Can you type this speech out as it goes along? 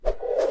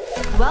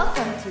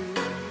welcome to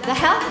the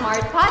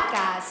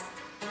Healthmart.ph.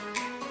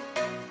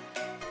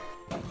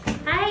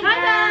 Hi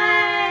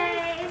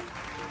guys!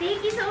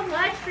 Thank you so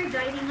much for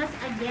joining us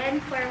again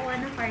for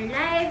one of our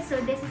lives. So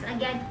this is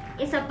again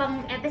isa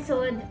pang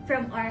episode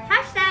from our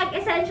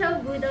 #Essential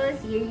Budo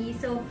series.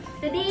 So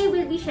today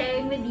we'll be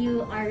sharing with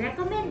you our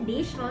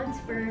recommendations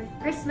for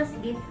Christmas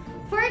gift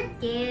for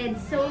kids.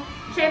 So,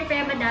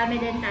 syempre,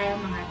 madami din tayong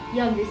mga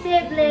younger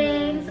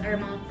siblings or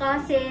mga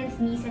cousins,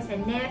 nieces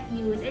and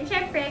nephews. And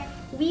syempre,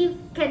 we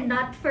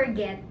cannot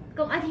forget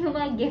kung ano yung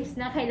mga gifts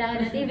na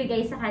kailangan natin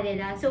ibigay sa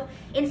kanila. So,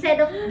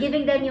 instead of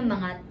giving them yung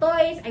mga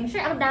toys, I'm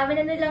sure ang dami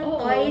na nilang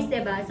toys,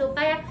 diba? So,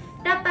 kaya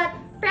dapat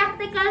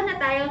practical na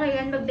tayo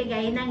ngayon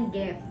magbigay ng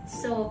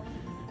gifts. So,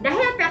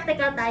 dahil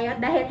practical tayo,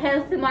 dahil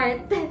health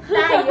smart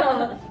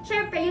tayo,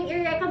 syempre, yung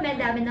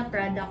i-recommend namin na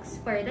products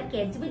for the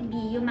kids would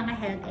be yung mga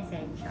health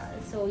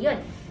essentials. So, yun.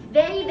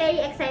 Very, very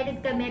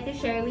excited kami to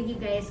share with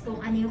you guys kung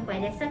ano yung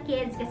pwede sa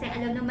kids kasi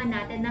alam naman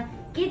natin na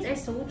kids are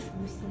so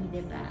choosy,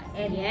 diba?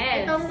 And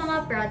itong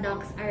mga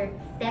products are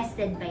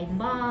tested by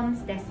moms,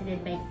 tested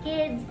by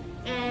kids,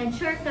 and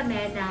sure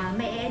kami na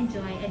may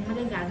enjoy and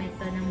magagamit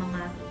to ng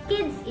mga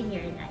kids in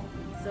your life.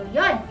 So,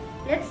 yun.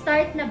 Let's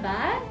start na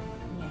ba?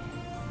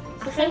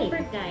 So,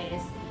 syempre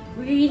guys,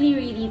 we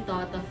really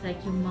thought of like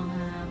yung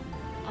mga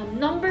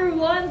number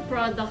one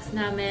products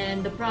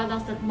namin, the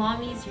products that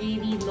mommies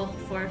really look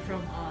for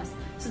from us.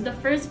 So, the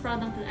first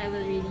product that I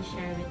will really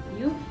share with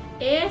you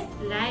is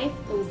Life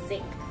O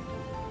Zinc.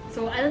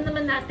 So, alam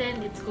naman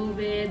natin, it's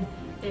COVID,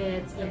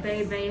 it's a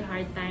very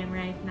hard time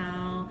right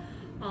now.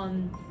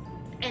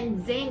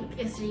 And zinc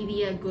is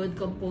really a good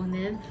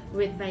component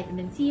with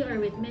vitamin C or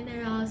with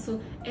minerals.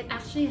 So, it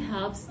actually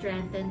helps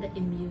strengthen the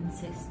immune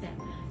system.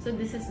 So,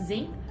 this is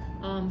zinc,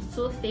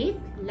 sulfate,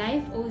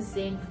 Life O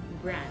Zinc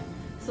brand.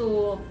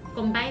 So,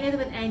 combine it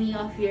with any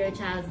of your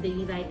child's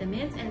daily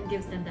vitamins and it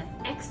gives them that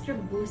extra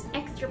boost,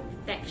 extra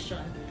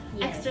protection,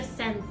 extra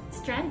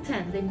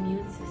strengthen the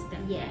immune system.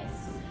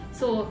 Yes.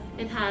 So,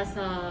 it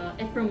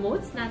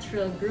promotes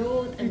natural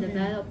growth and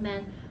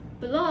development.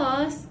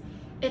 Plus,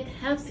 it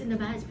helps in the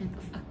management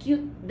of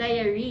acute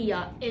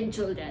diarrhea in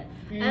children.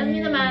 Alam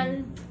niyo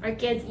naman, our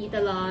kids eat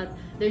a lot.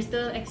 They're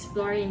still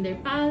exploring their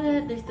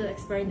palate. They're still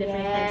exploring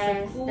different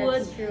types of food.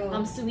 That's true.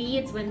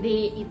 Sweets, when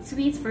they eat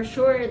sweets, for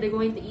sure, they're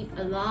going to eat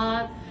a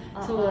lot.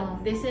 So,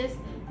 this is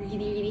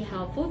really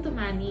helpful to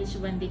manage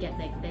when they get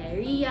like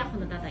diarrhea,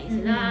 kung natatay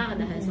sila,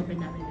 dahil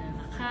sobrang dami nila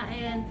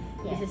makain.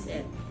 This is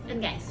it. And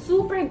guys,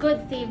 super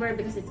good flavor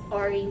because it's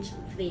orange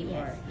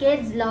flavor. Yes.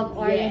 Kids love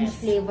orange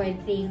flavored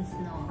things,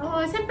 no?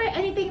 Oh, siyempre,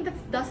 anything that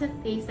doesn't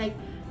taste like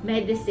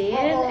medicine,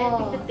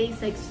 anything that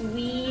tastes like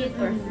sweet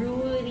or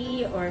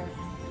fruity or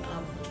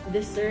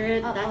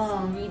dessert, that's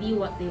really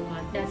what they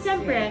want. That's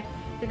siyempre,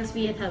 because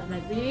we at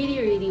Healthmart, we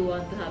really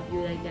want to help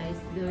you like guys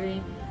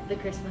during the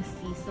Christmas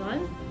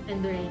season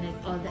and during like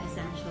all the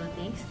essential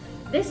things.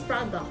 This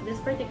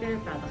particular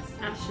product is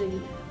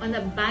actually on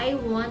a buy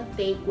one,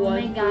 take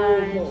one. Oh my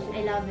gosh,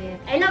 I love it.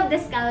 I love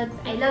discounts,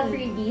 I love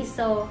freebies,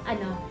 so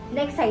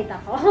na-excite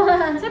ako.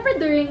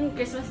 Siyempre during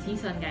Christmas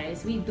season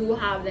guys, we do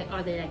have like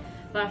other like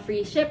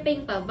pa-free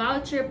shipping,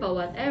 pa-voucher,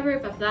 pa-whatever,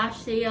 pa-flash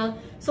sale.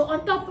 So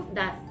on top of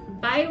that,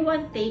 buy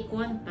one, take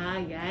one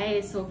pa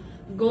guys. So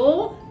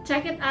go,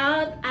 check it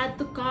out, add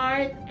to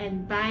cart,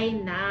 and buy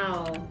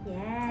now.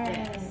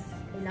 Yes.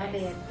 I love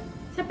it.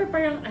 Siyempre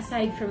parang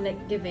aside from like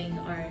giving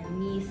our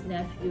niece,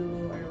 nephew,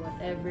 or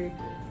whatever,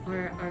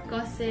 or our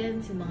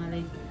cousins, yung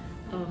mga like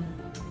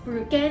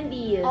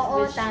candies,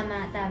 which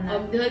tama.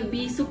 they'll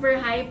be super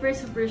hyper,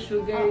 super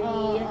sugary.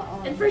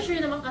 And for sure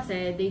naman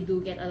kasi, they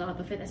do get a lot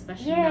of it,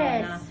 especially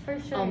now na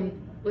for sure.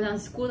 walang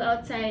school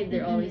outside,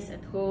 they're always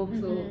at home,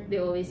 so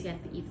they always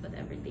get to eat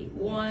whatever they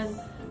want.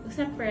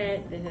 So siyempre,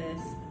 this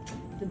is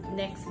the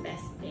next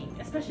best thing.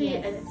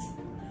 Especially, and it's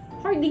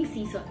hoarding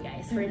season,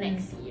 guys, for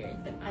next year.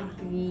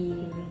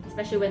 Agree.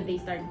 Especially when they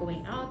start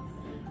going out.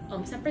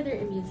 Siyempre, their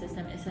immune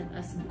system isn't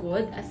as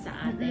good as sa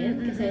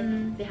atin kasi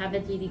they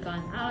haven't really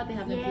gone out, they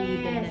haven't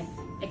really been like,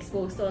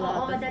 exposed to a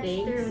lot of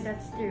things.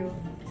 That's true.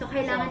 So,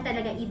 kailangan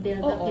talaga i-build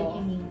up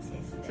yung immune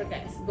system. So,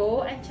 guys,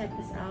 go and check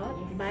this out.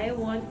 Buy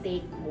one,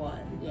 take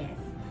one. Yes.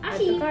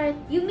 Actually,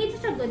 you made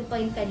such a good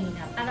point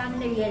kanina. Parang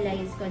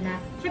na-realize ko na,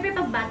 syempre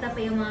pag bata pa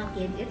yung mga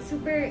kids, it's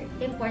super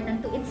important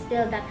to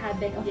instill that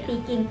habit of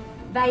taking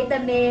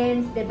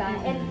vitamins,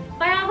 diba? And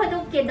parang ako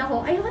nung kid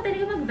ako, ayoko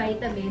talaga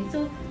mag-vitamin.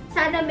 So,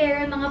 sana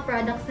meron mga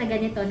products na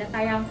ganito na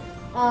parang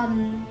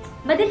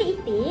madali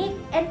i-take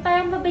and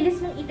parang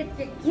mabilis mong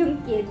i-trick yung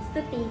kids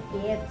to take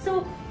it.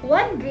 So,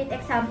 one great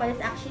example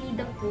is actually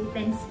the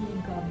potency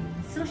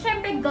gummies. So,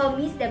 syempre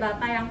gummies, diba?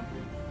 Parang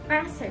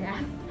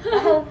sarap.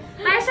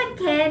 Parang siyang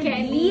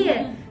candy.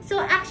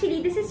 So, actually,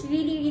 this is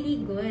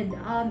really good.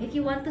 If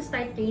you want to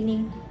start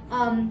training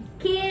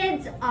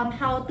kids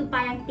how to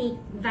parang take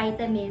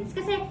vitamins.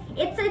 Kasi,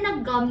 it's in a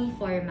gummy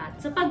format.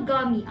 So, pag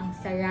gummy, ang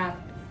sarap.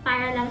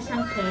 Para lang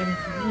siyang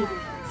candy.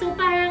 So,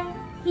 parang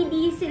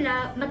hindi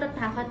sila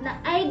matatakot na,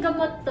 ay,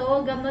 gamot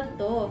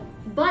to.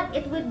 But,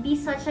 it would be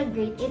such a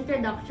great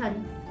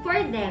introduction for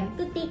them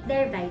to take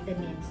their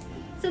vitamins.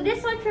 So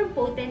this one from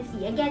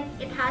Potency, again,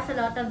 it has a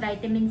lot of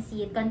vitamin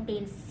C. It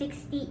contains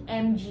 60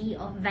 mg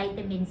of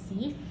vitamin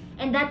C,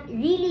 and that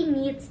really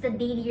meets the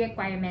daily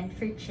requirement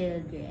for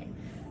children.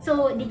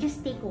 So they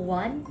just take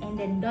one and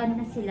then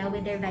done na sila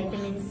with their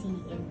vitamin C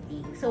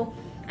intake. So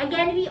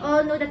again, we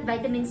all know that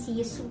vitamin C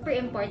is super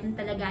important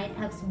talaga. It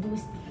helps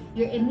boost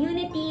your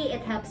immunity,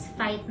 it helps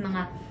fight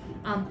mga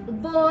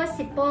ubo,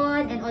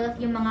 sipon, and all of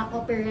yung mga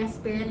upper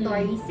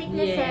respiratory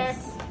sicknesses. Yes.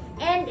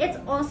 And it's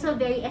also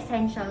very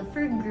essential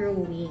for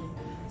growing.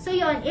 So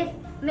yun, if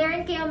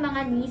meron kayong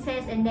mga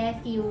nieces and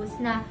nephews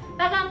na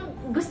parang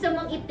gusto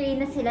mong i-train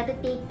na sila to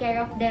take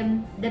care of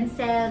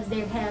themselves,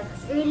 their health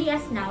as early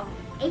as now,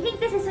 I think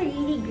this is a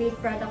really great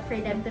product for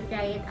them to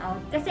try it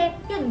out. Kasi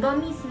yun,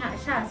 gummies nga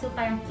siya. So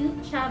parang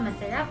cute siya,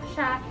 masarap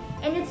siya,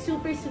 and it's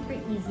super, super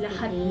easy.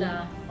 Lahat to take.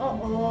 na.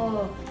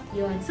 Oo.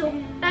 Yun. So,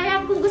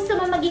 parang kung gusto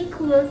mo maging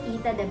cool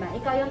tita, diba?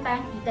 Ikaw yung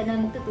parang tita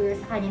na magtuturo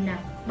sa kanya na,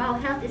 wow,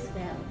 health is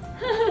wealth.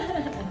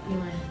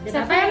 Yun.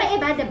 Diba? Para may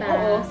iba, diba?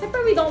 Oo. Except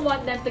we don't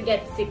want them to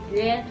get sick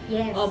rin.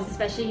 Yes.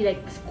 Especially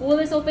like school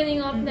is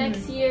opening up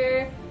next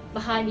year.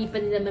 Baka hindi pa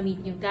nila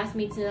ma-meet yung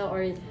classmates nila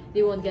or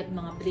they won't get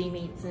mga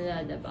playmates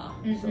nila, diba?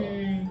 So,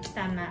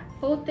 tama.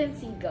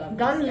 Potency gummies.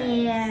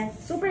 Gummies. Guys.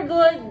 Super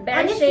good.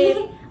 Best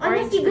shape.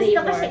 Honestly, gusto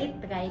ko siya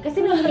i-try. Kasi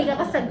mahilig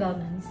ako sa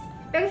gummies.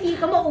 Pero feel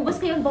ko maubos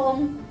ko yung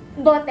buong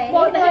bote.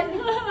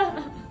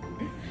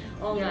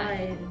 Oh Yun.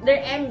 my. Their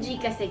MG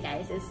kasi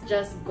guys, it's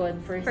just good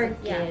for kids.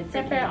 Yeah,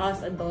 for Siyempre kids. us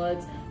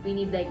adults, we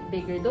need like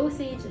bigger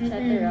dosage,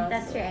 etc.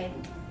 That's right.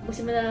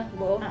 Busin mo na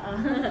buo.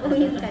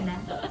 Uwiin ka na.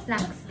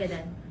 Snacks,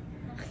 ganun.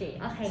 Okay.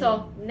 Okay.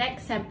 So,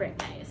 next siyempre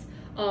guys.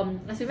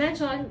 As we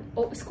mentioned,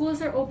 schools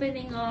are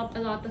opening up,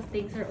 a lot of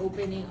things are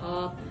opening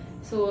up.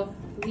 So,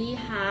 we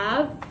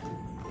have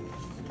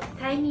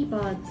Tiny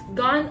Buds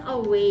Gone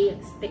Away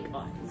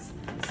Stick-Ons.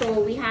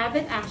 So, we have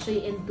it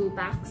actually in 2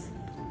 packs.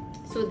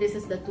 So, this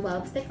is the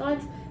 12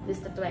 stick-ons, this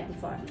is the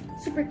 24.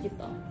 Super cute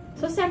though.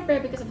 So,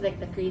 siyempre, because of like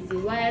the crazy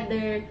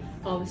weather,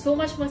 so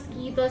much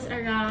mosquitoes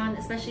around,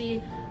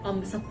 especially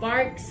sa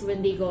parks,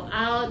 when they go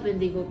out, when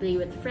they go play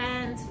with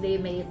friends,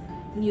 they make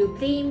new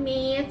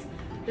playmates,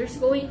 there's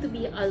going to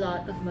be a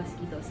lot of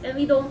mosquitoes. And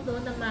we don't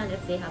know naman if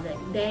they have like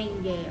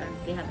dengue or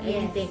if they have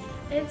anything.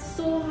 And it's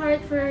so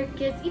hard for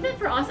kids, even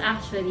for us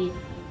actually.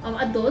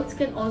 Adults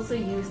can also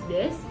use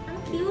this. Ang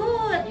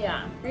cute!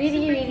 Yeah.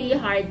 Really, really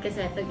hard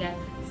kasi to get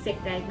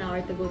sick right now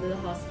or to go to the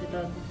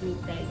hospital to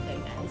treat dengue,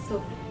 guys. So,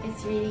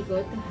 it's really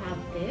good to have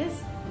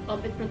this.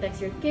 It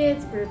protects your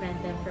kids, prevent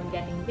them from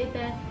getting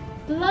bitten.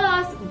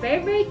 Plus,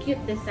 very, very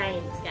cute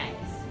designs,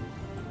 guys.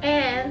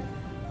 And,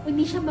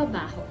 hindi siya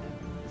mabaho.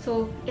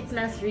 So, it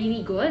smells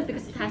really good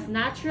because it has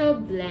natural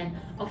blend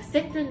of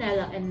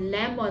citronella and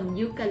lemon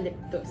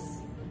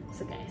eucalyptus.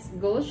 So, guys,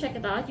 go check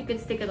it out. You can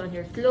stick it on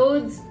your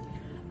clothes,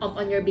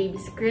 on your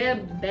baby's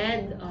crib,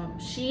 bed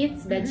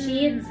sheets,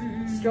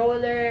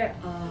 stroller,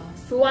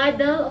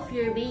 swaddle of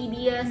your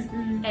babies,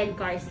 and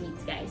car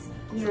seats, guys.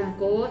 So,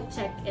 go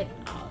check it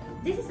out.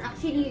 This is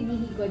actually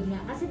really good nga.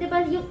 Kasi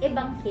diba yung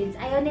ibang kids,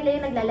 ayaw nila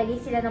yung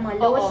naglalagay sila ng mga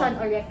lotion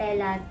or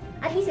repellent.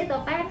 At least ito,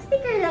 parang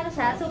sticker lang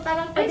siya. So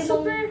parang pwede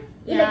mong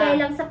ilagay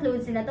lang sa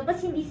clothes nila. Tapos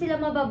hindi sila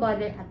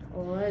mababother at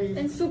all.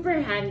 And super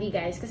handy,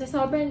 guys. Kasi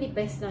sobrang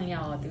nipis lang yan.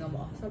 O, tingnan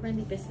mo. Sobrang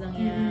nipis lang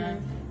yan.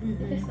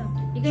 Nipis lang.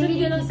 You can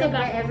really keep it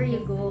wherever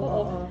you go.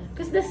 Oo.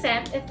 Because the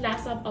scent, it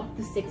lasts up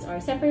to 6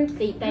 hours. Siyempre,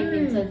 playtime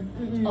minsan,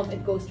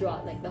 it goes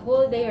throughout like the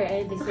whole day or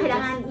anything. So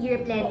kailangan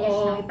i-replenish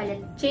na,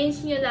 ipalit. Change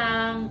nyo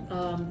lang.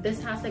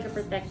 This has like a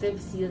protective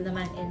seal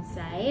naman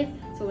inside.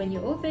 So when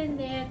you open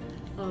it,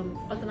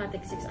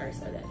 automatic 6 hours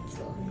ulit.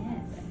 So,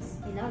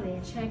 yes. I love it.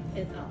 Check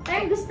it out.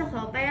 Parang gusto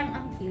ko, parang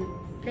ang cute.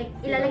 Like,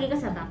 ilalagay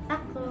ko sa backpack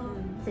ko,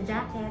 sa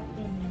jacket,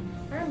 ganyan.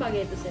 Parang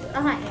bagay ito sila.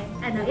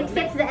 It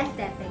fits the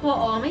aesthetic.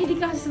 Oo,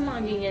 mahilig kasi sa mga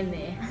ganyan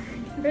eh.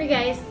 Pero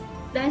guys,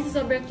 dahil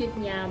sa sobrang cute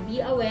niya,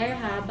 be aware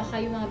ha, baka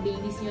yung mga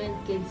babies nyo and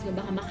kids nyo,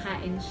 baka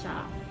makain siya.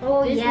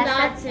 Oh, It's yes,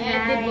 not that's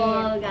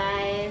edible, right.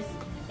 guys.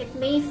 It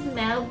may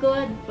smell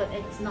good, but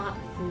it's not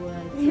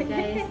food. So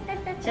guys,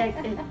 check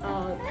it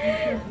out.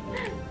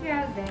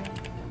 Grabe.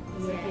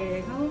 So here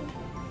you go.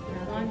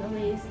 Gone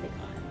Away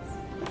Stick-Ons.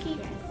 Okay.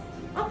 Yes.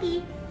 Okay.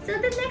 So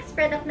the next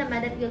product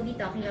naman that we'll be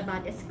talking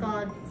about is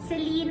called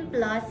Selene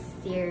Plus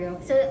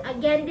Syrup. So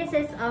again, this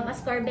is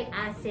ascorbic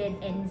acid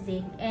and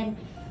zinc. And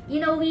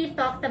you know, we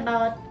talked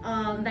about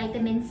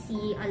vitamin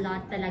C a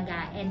lot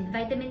talaga. And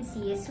vitamin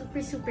C is super,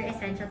 super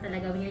essential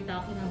talaga when you're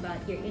talking about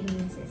your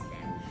immune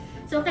system.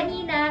 So,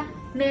 kanina,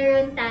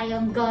 meron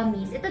tayong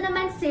gummies. Ito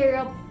naman,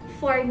 syrup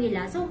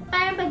formula. So,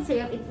 parang pag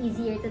syrup, it's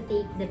easier to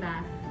take, diba?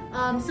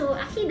 So,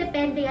 actually,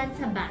 depende yan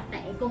sa bata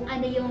eh. Kung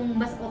ano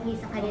yung mas okay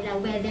sa kanila.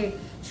 Whether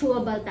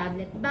chewable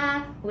tablet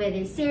ba,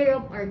 whether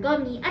syrup or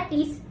gummy. At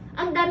least,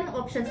 ang daming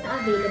options na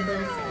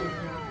available sa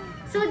inyo.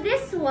 So,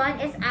 this one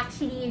is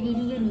actually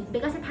really unique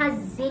because it has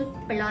Zinc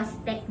Plus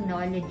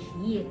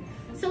technology.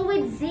 So,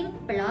 with Zinc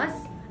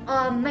Plus,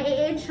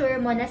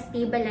 mai-ensure mo na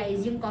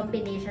stabilize yung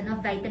combination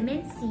of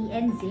vitamin C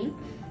and zinc.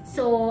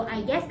 So,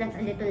 I guess that's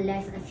a little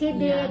less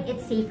acidic. Yeah.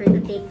 It's safer to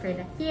take for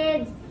the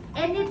kids.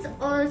 And it's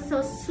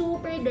also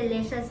super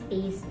delicious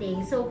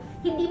tasting. So,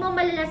 hindi mo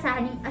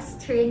malalasahan yung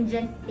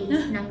astringent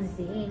taste ng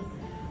zinc.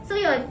 So,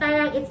 yun,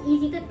 parang it's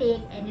easy to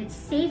take and it's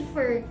safe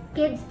for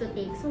kids to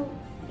take. So,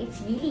 it's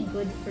really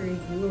good for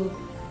you.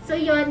 So,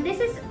 yun, this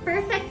is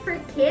perfect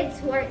for kids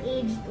who are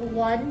aged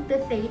 1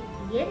 to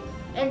 13.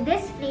 And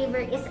this flavor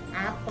is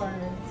apple.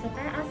 So,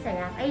 parang ang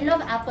sarap. I love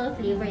apple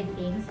flavored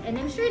things. And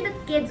I'm sure that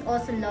kids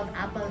also love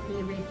apple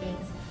flavored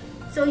things.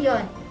 So,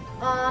 yun.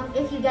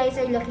 If you guys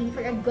are looking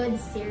for a good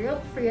syrup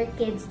for your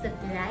kids to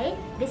try,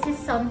 this is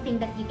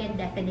something that you can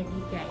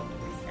definitely try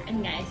next time.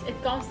 And guys, it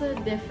comes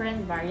with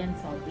different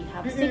variants. So, we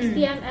have 60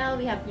 ml,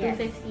 we have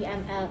 250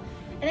 ml.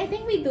 And I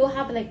think we do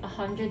have like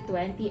 120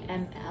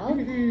 ml.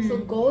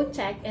 So, go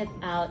check it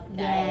out,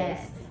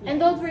 guys. And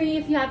don't worry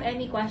if you have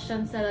any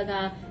questions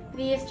talaga.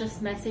 Please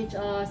just message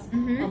us,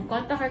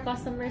 contact our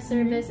customer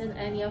service in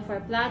any of our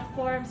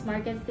platforms,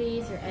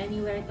 marketplace, or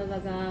anywhere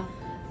talaga.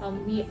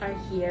 We are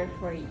here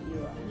for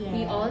you. Yes.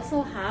 We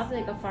also have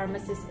like a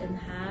pharmacist in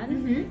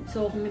hand.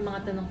 So kung may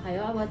mga tanong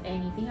kayo about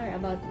anything or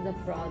about the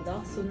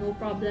product, so no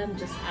problem,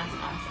 just ask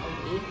us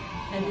away.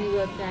 And we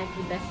will try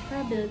the best of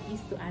our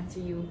abilities to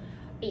answer you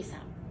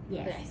ASAP.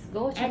 Yes. Guys,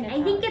 go check And it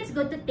I think out. it's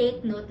good to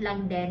take note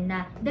lang din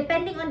na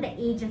depending on the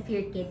age of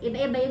your kid,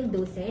 iba-iba yung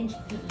dosage.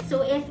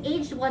 So if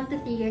age 1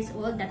 to 3 years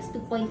old, that's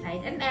 2.5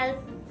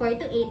 ml. 4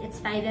 to 8, it's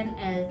 5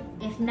 ml.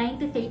 If 9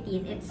 to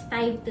 13, it's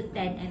 5 to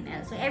 10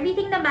 ml. So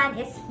everything naman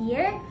is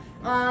here.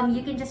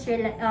 You can just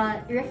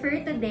refer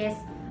to this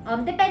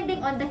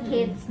depending on the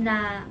kids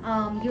na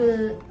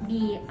you'll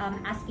be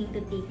asking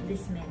to take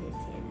this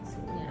medicine. So,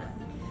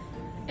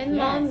 yeah. And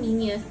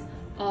mommies,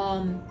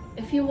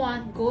 if you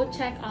want, go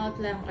check out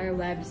lang our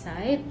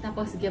website.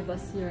 Tapos give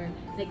us your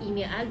like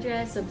email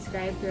address,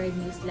 subscribe to our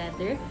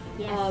newsletter.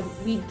 Yes.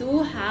 We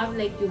do have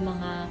like yung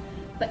mga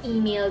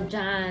pa-email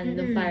dyan,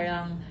 na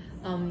parang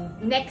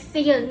next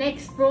sale,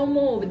 next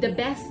promo, the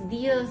best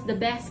deals, the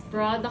best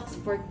products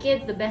for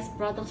kids, the best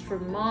products for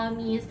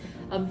mommies,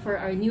 for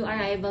our new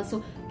arrivals.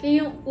 So,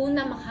 kayo yung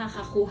una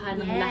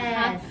makakakuha ng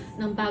lahat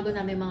ng bago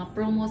namin mga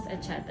promos,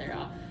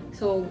 etc.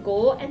 So,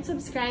 go and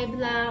subscribe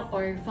lang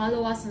or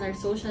follow us on our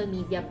social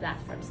media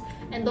platforms.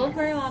 And don't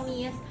worry,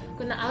 mommies,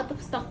 kung na out of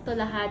stock to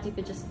lahat, you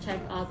can just check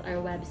out our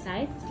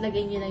website.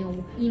 Lagay nyo na yung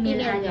email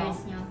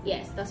address nyo.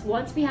 Yes. Tapos,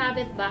 once we have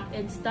it back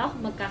in stock,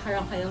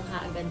 magkakaroon kayo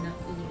kaagad ng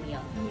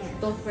email. Yes.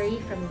 So, don't worry,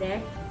 from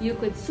there, you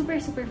could super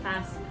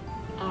fast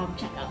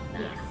check out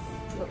na. Yes.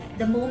 Okay.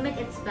 The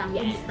moment it's back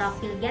in stock,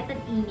 you'll get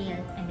an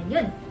email and then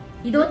yun.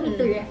 You don't need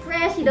to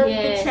refresh, you don't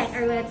need to check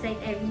our website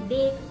every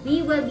day.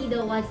 We will be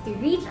the ones to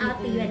reach out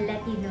to you and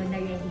let you know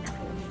na ready na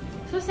kayo.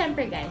 So,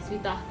 siyempre guys,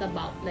 we talked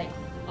about like,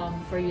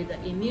 for you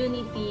the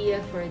immunity,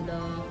 for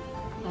the,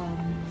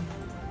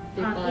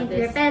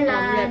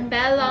 repellent,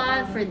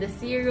 for the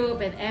syrup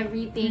and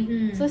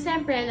everything. So,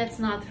 siyempre, let's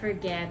not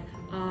forget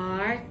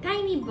our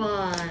tiny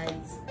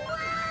buds.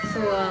 So,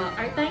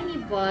 our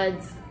tiny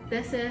buds,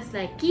 this is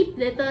like, keep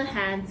little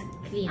hands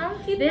clean.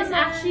 This is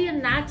actually a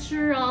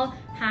natural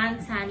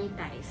hand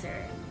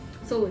sanitizer.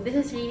 So, this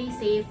is really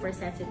safe for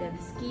sensitive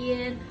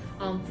skin,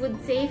 food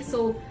safe.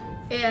 So,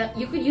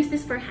 you could use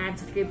this for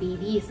hands of your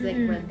babies,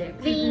 like when they're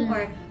playing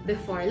or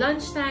before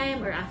lunchtime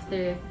or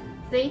after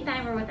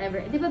playtime or whatever.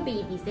 Di ba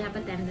babies, they have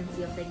a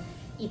tendency of like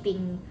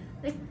eating,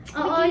 like,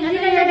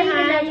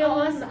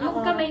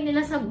 yung kamay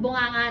nila sa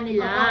bunganga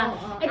nila.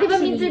 Di ba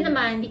minsan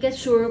naman, hindi ka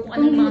sure kung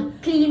anong mga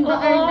clean ba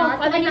or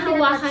not, kung anong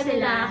nahawakan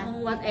nila, kung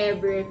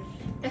whatever.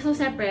 So,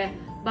 siyempre,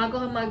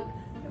 bago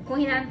kung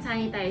hinaan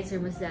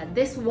sanitizer mo sila,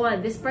 this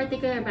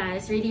particular brand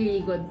is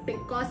really good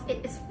because it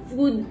is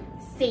food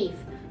safe.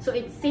 So,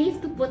 it's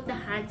safe to put the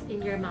hands in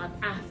your mouth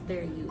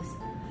after use.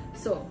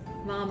 So,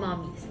 mga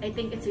mommies, I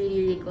think it's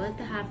really good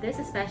to have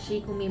this,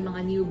 especially kung may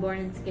mga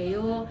newborns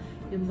kayo,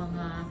 yung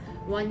mga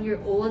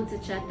 1-year-olds,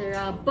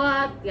 etc.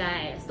 But,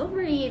 guys, don't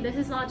worry, this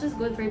is not just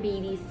good for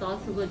babies, it's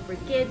also good for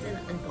kids and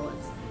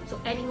adults.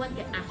 So, anyone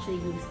can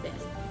actually use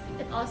this.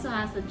 It also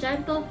has a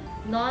gentle,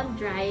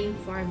 non-drying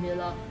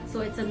formula.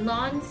 So, it's a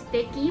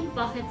non-sticky,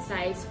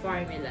 pocket-sized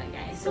formula,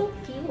 guys. So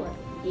cute.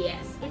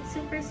 Yes. It's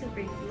super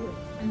cute.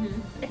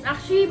 It's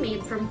actually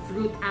made from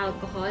fruit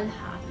alcohol,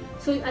 ha?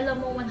 So,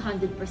 alam mo,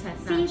 100%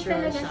 natural Safe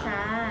talaga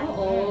siya.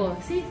 Oo,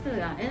 safe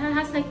talaga. And it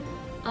has like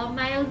a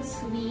mild,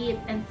 sweet,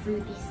 and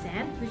fruity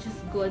scent, which is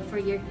good for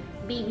your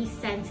baby's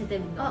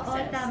sensitive noses.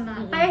 Oo, tama.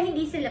 Para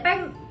hindi sila,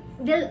 parang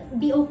they'll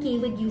be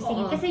okay with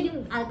using it. Kasi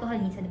yung alcohol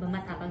minsan, di ba,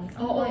 matapang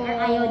yung or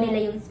ayaw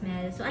nila yung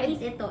smell. So, at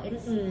least ito,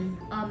 it's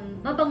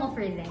mabango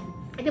for them.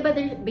 Di ba,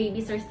 their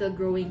babies are still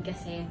growing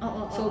kasi.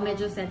 So,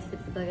 medyo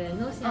sensitive talaga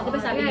yung nose niya. Di ba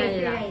sabi nga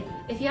nila,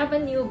 if you have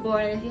a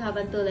newborn, if you have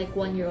until like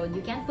 1-year-old,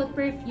 you can't put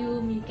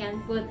perfume, you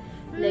can't put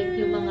like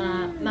yung mga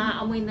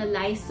maaamoy na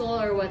Lysol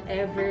or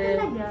whatever.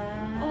 Talaga?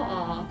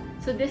 Oo.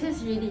 So, this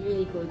is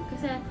really good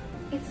kasi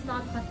it's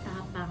not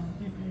patapang.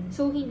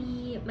 So,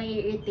 hindi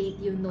may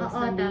irritate yung nose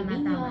ng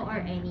baby nyo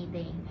or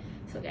anything.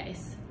 So,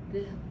 guys,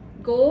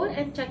 go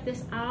and check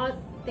this out.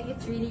 I think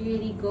it's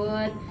really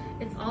good.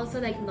 It's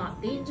also like not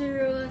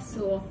dangerous.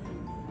 So,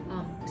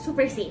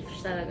 super safe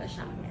talaga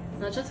siya.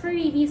 not just for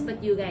freebies, but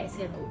you guys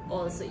can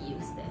also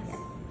use this. Yes.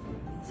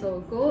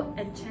 So go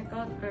and check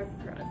out our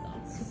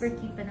products. Super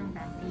cute pa ng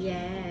package.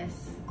 Yes.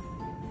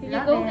 Here you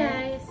Love go, it.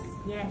 guys.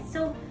 Yes.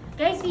 So,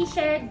 guys, we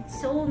shared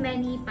so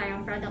many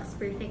parang products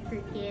perfect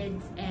for kids,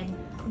 and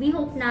we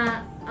hope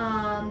na,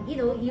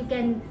 you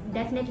can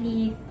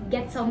definitely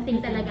get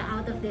something talaga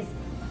out of this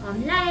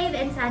live,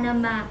 and sana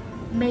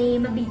may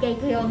mabigay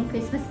kayong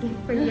Christmas gift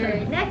for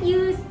your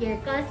nephews, your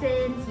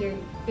cousins, your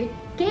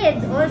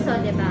kids also,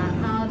 diba?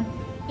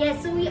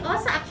 Yes, so we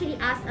also actually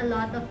asked a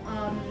lot of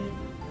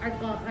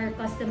our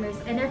customers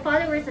and our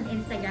followers on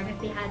Instagram if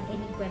they had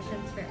any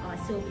questions for us.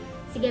 So,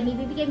 sige,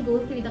 maybe we can go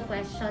through the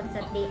questions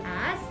that they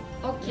asked.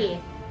 Okay.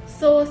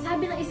 So,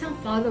 sabi ng isang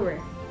follower,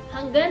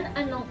 hanggang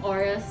anong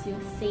oras yung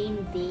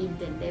same-day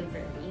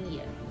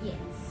delivery? Yes.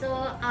 So,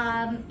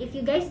 if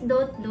you guys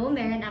don't know,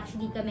 meron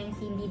actually kaming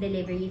same-day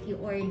delivery if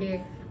you order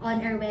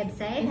on our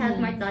website,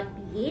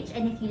 Healthmart.ph,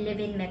 and if you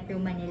live in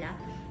Metro Manila.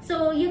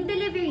 So, yung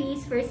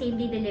deliveries for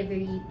same-day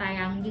delivery,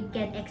 parang you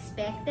can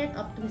expect it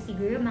up to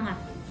siguro mga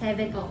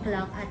 7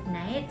 o'clock at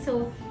night.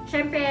 So,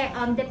 syempre,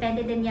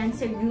 depende din yan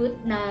sa route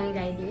ng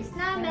riders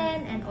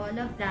namin and all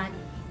of that.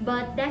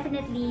 But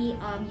definitely,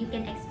 you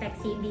can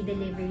expect same-day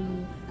delivery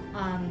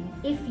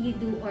if you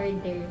do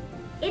order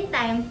in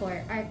time for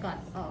our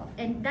cut-off.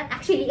 And that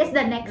actually is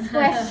the next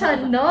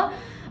question, no?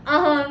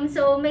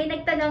 So, may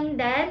nagtanong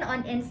din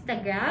on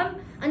Instagram,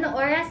 ano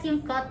oras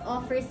yung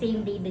cut-off for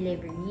same-day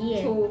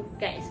delivery? So,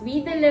 guys, we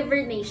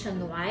deliver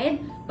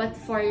nationwide, but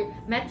for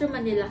Metro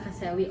Manila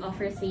kasi, we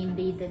offer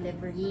same-day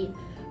delivery.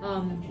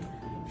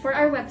 For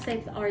our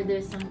website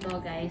orders lang to,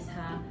 guys,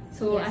 ha?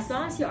 So, Yes. as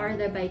long as you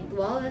order by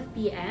 12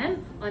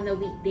 p.m. on a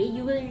weekday,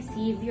 you will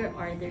receive your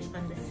orders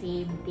on the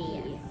same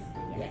day.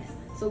 Yes.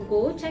 So,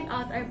 go check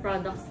out our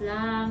products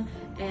lang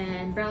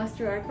and browse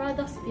through our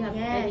products. If you have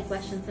any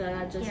questions,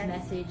 just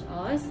message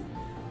us.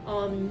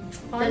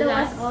 Follow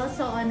us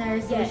also on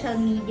our social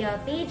media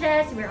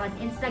pages. We're on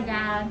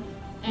Instagram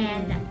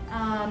and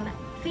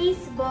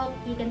Facebook.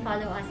 You can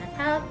follow us at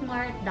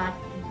Healthmart.ph.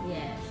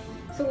 Yes.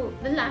 So,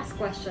 the last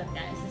question,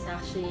 guys, is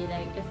actually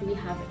like if we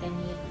have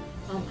any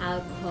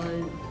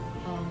alcohol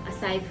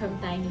aside from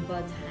Tiny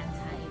Buds hand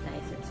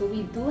sanitizer. So,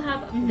 we do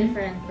have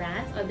different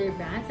brands, other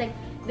brands. Like,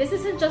 this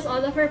isn't just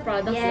all of our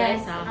products,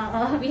 guys.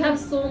 We have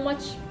so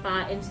much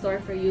pa in store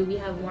for you. We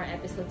have more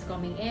episodes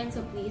coming in,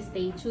 so please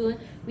stay tuned.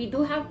 We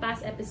do have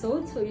past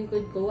episodes, so you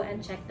could go and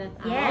check that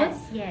out.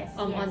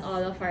 On all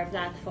of our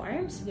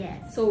platforms.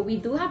 Yes. So we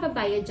do have a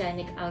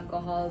biogenic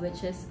alcohol,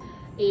 which is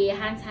a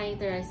hand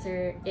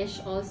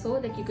sanitizer-ish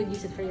also. Like, you could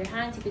use it for your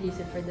hands, you could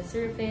use it for the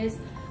surface,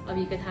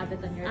 you could have it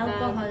on your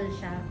Alcohol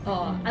bag.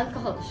 siya.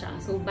 Alcohol siya.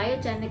 So,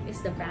 biogenic is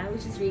the brand,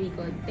 which is really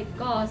good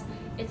because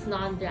it's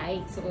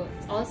non-dry, so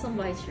it also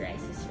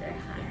moisturizes your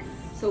hands.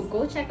 So,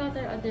 go check out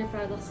our other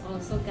products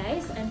also,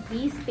 guys, and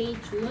please stay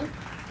tuned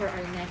for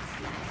our next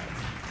live.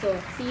 So,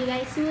 see you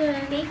guys soon.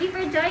 Thank you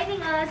for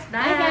joining us.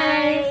 Bye,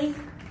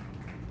 guys!